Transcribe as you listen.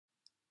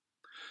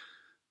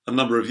A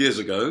number of years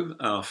ago,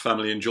 our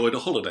family enjoyed a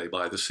holiday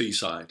by the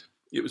seaside.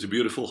 It was a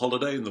beautiful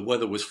holiday and the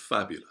weather was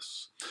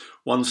fabulous.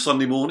 One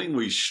Sunday morning,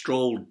 we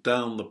strolled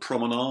down the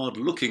promenade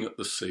looking at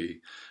the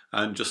sea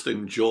and just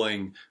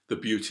enjoying the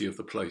beauty of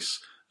the place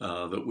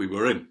that we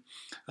were in.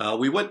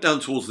 We went down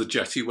towards the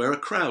jetty where a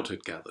crowd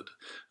had gathered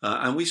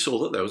and we saw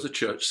that there was a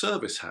church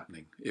service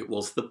happening. It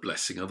was the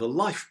blessing of a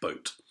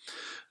lifeboat.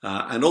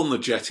 And on the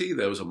jetty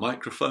there was a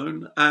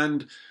microphone,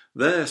 and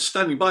there,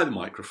 standing by the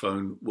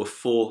microphone, were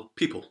four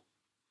people.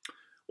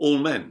 All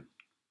men,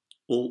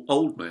 all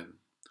old men,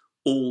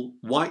 all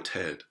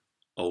white-haired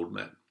old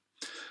men.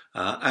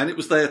 And it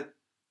was the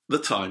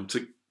time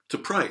to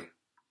pray.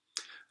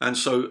 And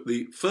so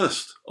the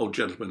first old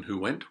gentleman who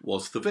went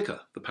was the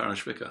vicar, the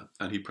parish vicar,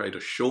 and he prayed a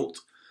short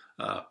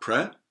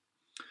prayer.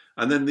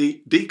 And then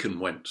the deacon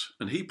went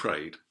and he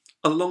prayed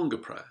a longer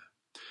prayer.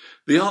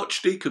 The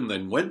archdeacon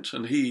then went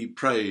and he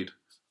prayed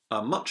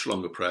a much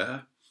longer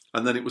prayer.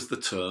 And then it was the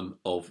turn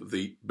of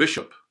the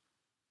bishop,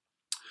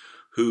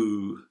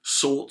 who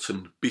sought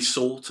and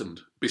besought and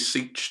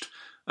beseeched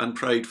and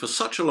prayed for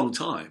such a long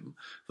time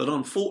that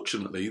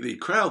unfortunately the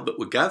crowd that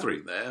were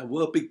gathering there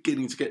were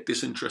beginning to get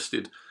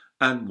disinterested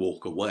and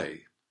walk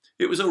away.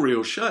 It was a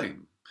real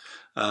shame.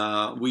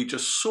 We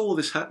just saw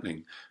this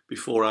happening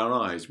before our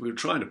eyes. We were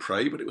trying to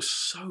pray, but it was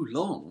so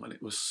long and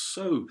it was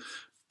so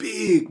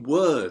big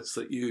words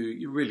that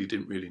you really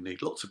didn't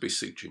need. Lots of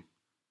beseeching.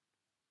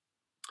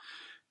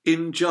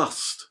 In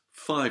just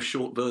 5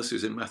 short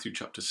verses in Matthew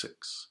chapter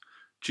 6,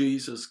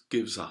 Jesus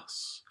gives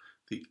us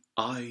the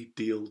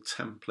ideal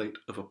template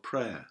of a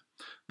prayer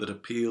that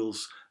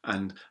appeals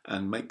and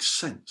makes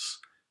sense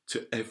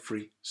to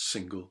every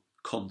single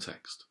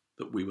context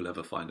that we will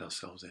ever find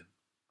ourselves in.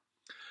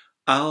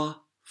 Our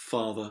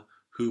Father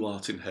who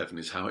art in heaven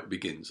is how it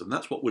begins, and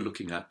that's what we're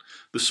looking at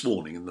this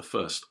morning in the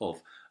first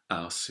of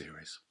our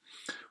series.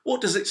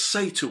 What does it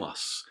say to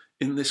us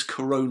in this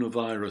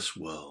coronavirus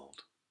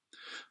world?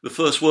 The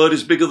first word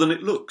is bigger than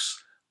it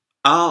looks.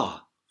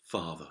 Our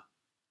Father.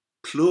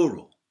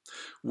 Plural.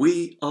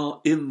 We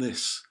are in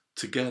this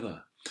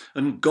together,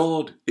 and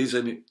God is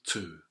in it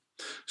too.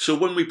 So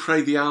when we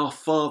pray the Our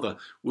Father,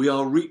 we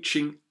are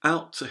reaching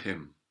out to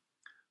him,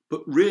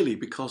 but really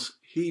because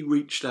he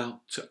reached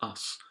out to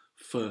us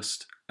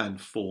first and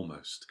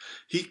foremost.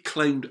 He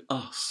claimed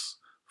us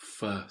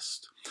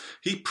first.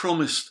 He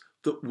promised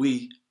that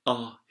we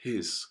are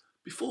his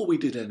before we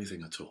did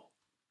anything at all.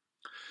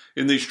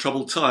 In these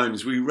troubled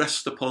times, we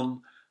rest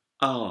upon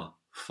our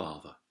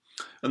Father.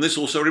 And this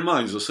also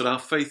reminds us that our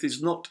faith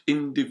is not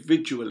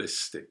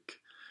individualistic.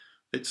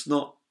 It's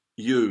not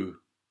you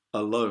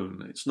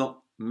alone. It's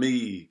not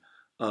me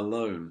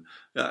alone.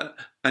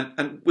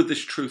 And with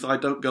this truth, I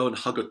don't go and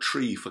hug a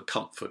tree for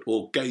comfort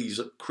or gaze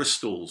at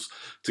crystals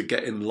to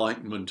get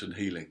enlightenment and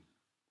healing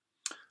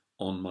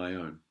on my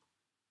own.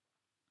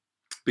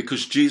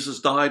 Because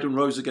Jesus died and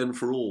rose again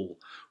for all,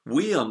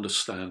 we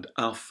understand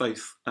our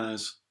faith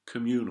as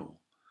communal.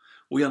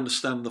 We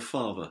understand the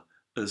Father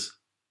as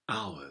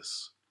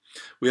ours.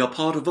 We are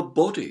part of a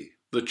body,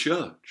 the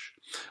church,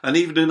 and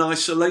even in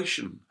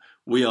isolation,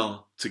 we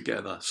are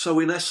together. So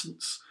in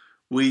essence,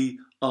 we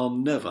are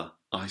never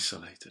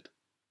isolated.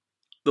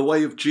 The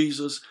way of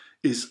Jesus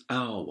is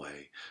our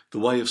way, the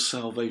way of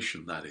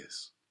salvation, that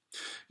is.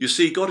 You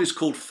see, God is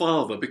called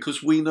Father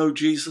because we know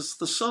Jesus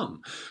the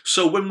Son.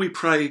 So when we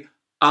pray,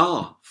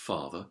 Our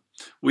Father,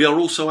 we are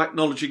also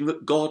acknowledging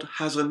that God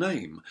has a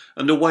name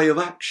and a way of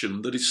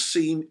action that is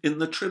seen in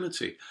the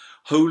Trinity.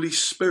 Holy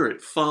Spirit,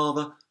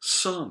 Father,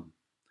 Son,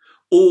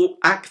 all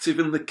active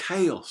in the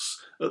chaos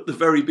at the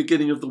very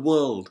beginning of the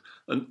world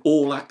and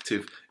all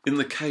active in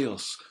the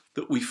chaos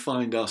that we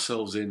find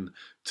ourselves in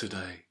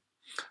today.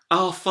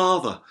 Our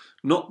Father,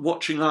 not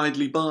watching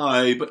idly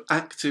by, but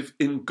active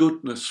in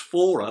goodness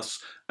for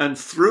us and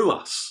through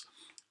us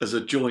as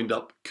a joined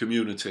up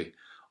community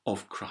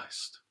of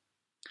Christ.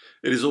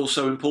 It is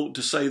also important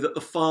to say that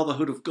the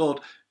fatherhood of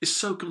God is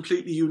so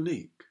completely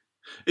unique.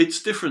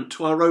 It's different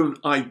to our own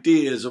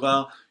ideas of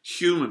our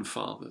human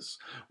fathers,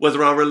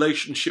 whether our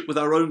relationship with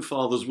our own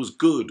fathers was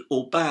good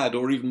or bad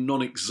or even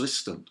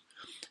non-existent.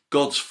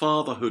 God's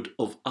fatherhood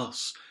of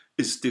us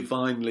is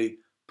divinely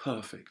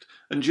perfect.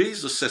 And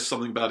Jesus says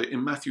something about it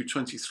in Matthew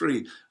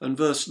 23 and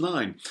verse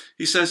 9.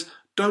 He says,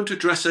 "Don't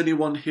address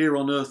anyone here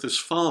on earth as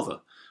Father,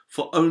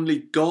 for only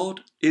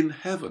God in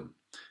heaven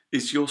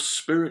is your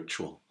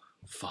spiritual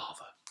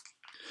Father."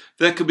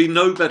 There can be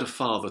no better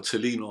father to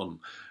lean on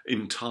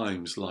in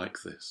times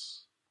like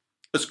this.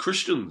 As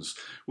Christians,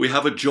 we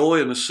have a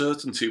joy and a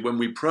certainty when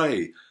we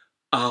pray,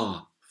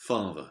 Our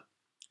Father.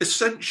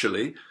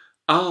 Essentially,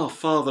 our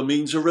Father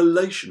means a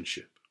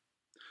relationship.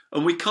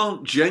 And we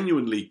can't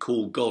genuinely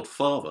call God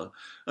Father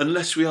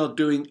unless we are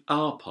doing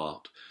our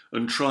part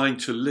and trying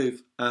to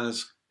live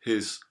as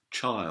his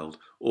child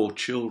or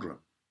children.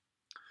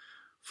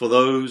 For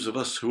those of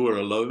us who are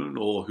alone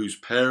or whose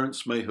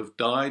parents may have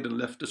died and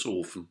left us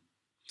orphan,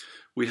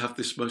 we have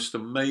this most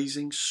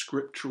amazing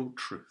scriptural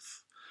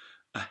truth: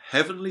 a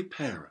heavenly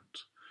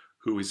parent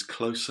who is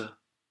closer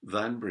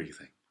than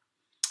breathing,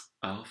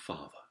 our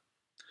Father.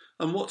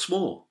 And what's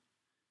more,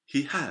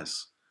 he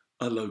has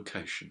a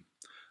location.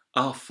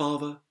 Our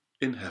Father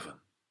in heaven.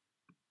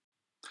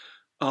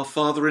 Our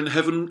Father in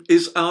heaven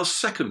is our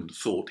second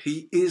thought.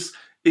 He is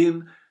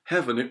in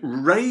heaven. It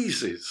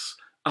raises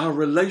our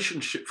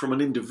relationship from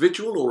an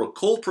individual or a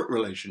corporate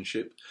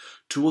relationship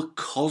to a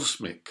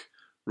cosmic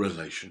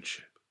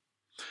relationship.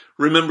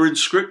 Remember, in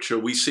Scripture,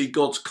 we see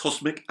God's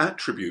cosmic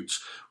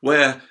attributes,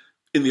 where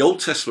in the Old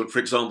Testament, for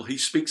example, he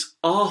speaks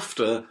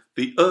after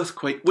the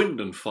earthquake,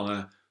 wind and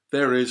fire,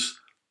 there is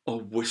a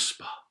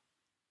whisper.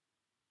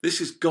 This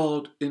is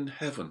God in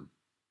heaven.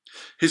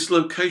 His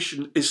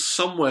location is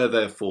somewhere,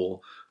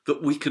 therefore,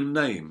 that we can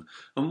name.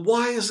 And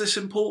why is this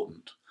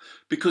important?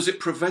 Because it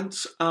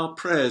prevents our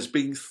prayers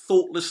being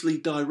thoughtlessly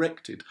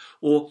directed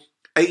or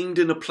aimed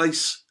in a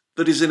place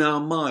that is in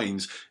our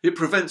minds. It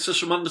prevents us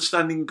from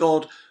understanding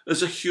God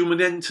as a human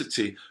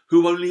entity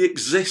who only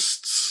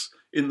exists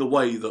in the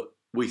way that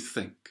we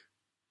think.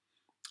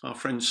 Our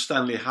friend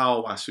Stanley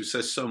Hauerwas, who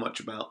says so much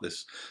about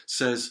this,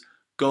 says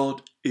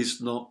God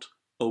is not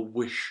a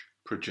wish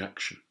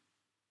projection.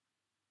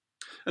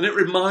 And it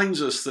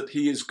reminds us that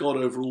he is God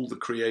over all the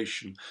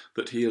creation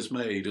that he has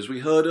made. As we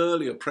heard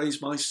earlier,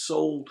 praise my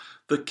soul,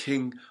 the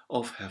King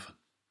of heaven.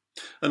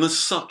 And as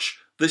such,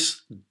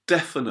 this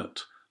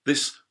definite,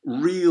 this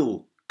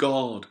real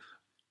God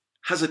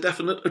has a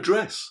definite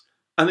address,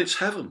 and it's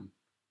heaven.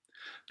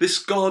 This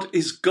God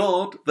is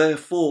God,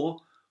 therefore,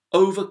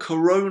 over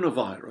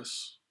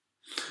coronavirus.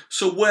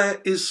 So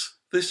where is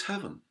this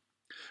heaven?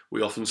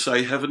 We often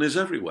say heaven is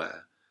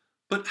everywhere,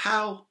 but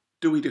how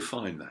do we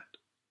define that?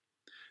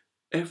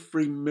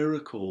 Every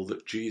miracle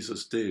that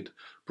Jesus did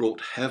brought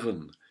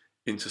heaven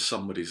into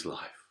somebody's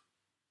life.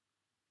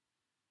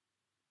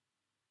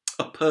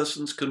 A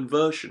person's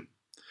conversion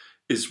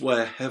is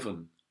where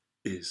heaven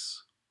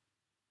is.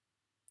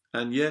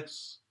 And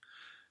yes,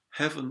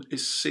 heaven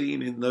is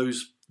seen in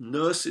those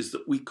nurses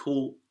that we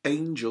call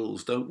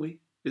angels, don't we?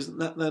 Isn't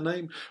that their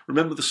name?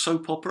 Remember the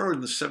soap opera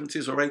in the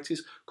 70s or 80s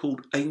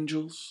called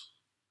Angels?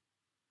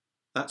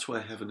 That's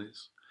where heaven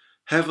is.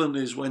 Heaven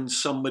is when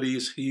somebody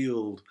is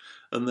healed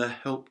and they're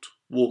helped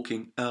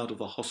walking out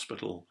of a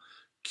hospital,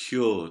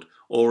 cured,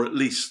 or at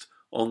least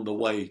on the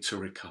way to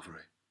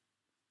recovery.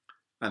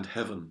 And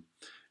heaven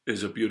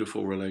is a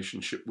beautiful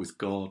relationship with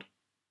God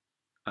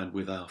and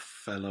with our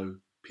fellow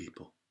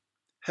people.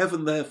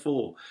 Heaven,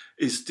 therefore,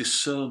 is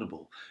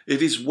discernible.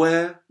 It is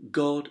where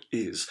God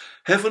is.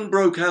 Heaven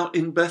broke out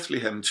in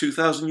Bethlehem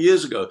 2,000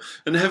 years ago,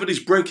 and heaven is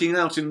breaking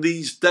out in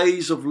these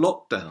days of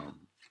lockdown.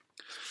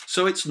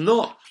 So it's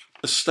not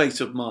a state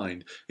of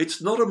mind.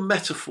 It's not a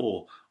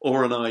metaphor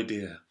or an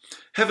idea.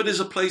 Heaven is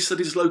a place that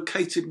is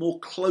located more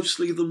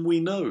closely than we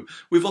know.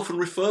 We've often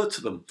referred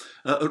to them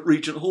at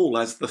Regent Hall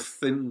as the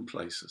thin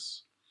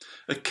places.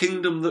 A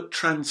kingdom that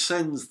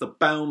transcends the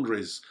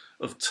boundaries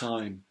of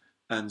time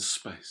and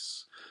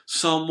space.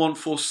 Psalm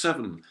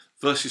 147,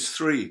 verses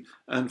 3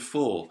 and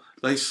 4,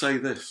 they say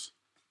this: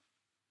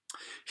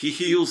 He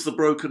heals the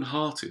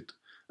brokenhearted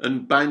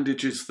and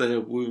bandages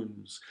their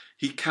wounds.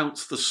 He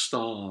counts the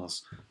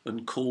stars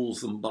and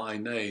calls them by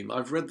name.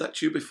 I've read that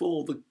to you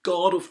before. The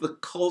God of the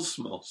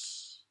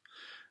cosmos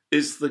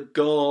is the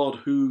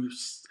God who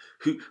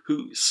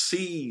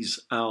sees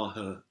our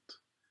hurt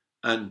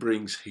and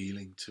brings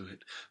healing to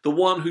it. The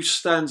one who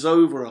stands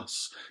over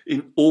us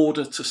in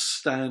order to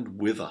stand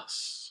with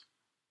us.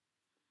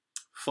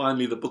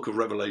 Finally, the book of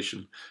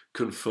Revelation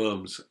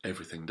confirms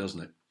everything,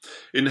 doesn't it?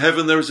 In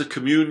heaven there is a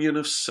communion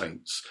of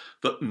saints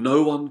that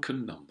no one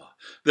can number.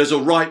 There's a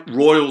right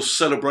royal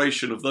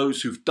celebration of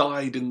those who've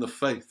died in the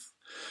faith.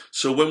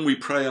 So when we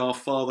pray, Our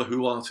Father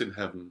who art in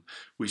heaven,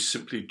 we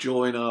simply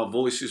join our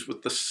voices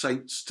with the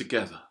saints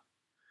together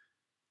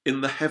in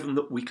the heaven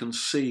that we can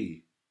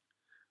see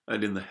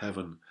and in the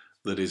heaven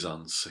that is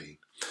unseen.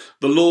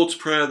 The Lord's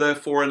Prayer,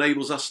 therefore,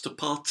 enables us to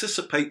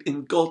participate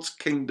in God's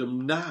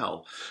kingdom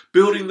now,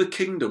 building the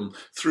kingdom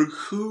through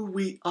who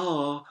we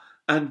are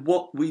and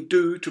what we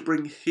do to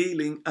bring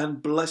healing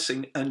and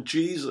blessing and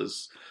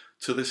Jesus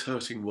to this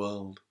hurting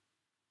world.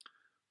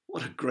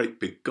 What a great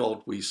big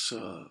God we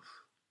serve.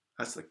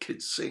 As the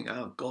kids sing,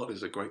 our God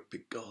is a great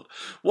big God.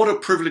 What a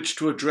privilege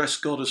to address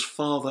God as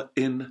Father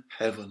in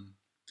heaven.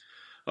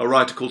 A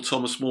writer called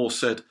Thomas More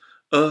said,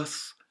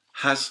 "Earth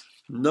has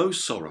no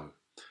sorrow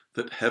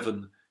that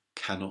heaven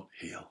cannot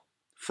heal."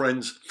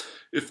 Friends,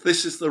 if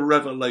this is the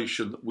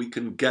revelation that we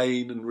can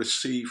gain and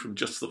receive from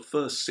just the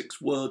first 6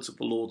 words of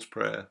the Lord's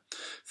Prayer,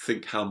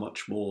 think how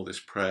much more this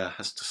prayer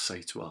has to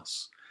say to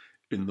us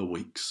in the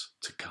weeks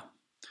to come.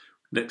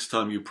 Next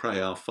time you pray,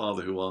 Our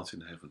Father who art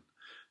in heaven,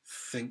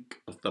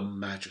 think of the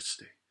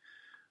majesty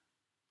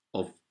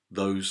of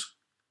those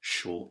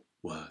short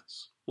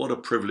words. What a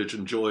privilege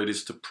and joy it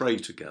is to pray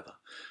together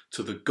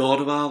to the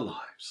God of our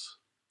lives.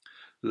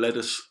 Let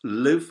us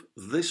live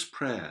this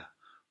prayer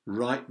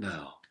right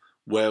now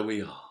where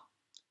we are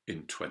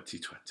in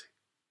 2020.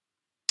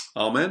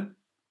 Amen.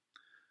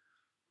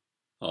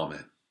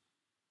 Amen.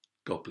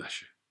 God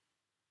bless you.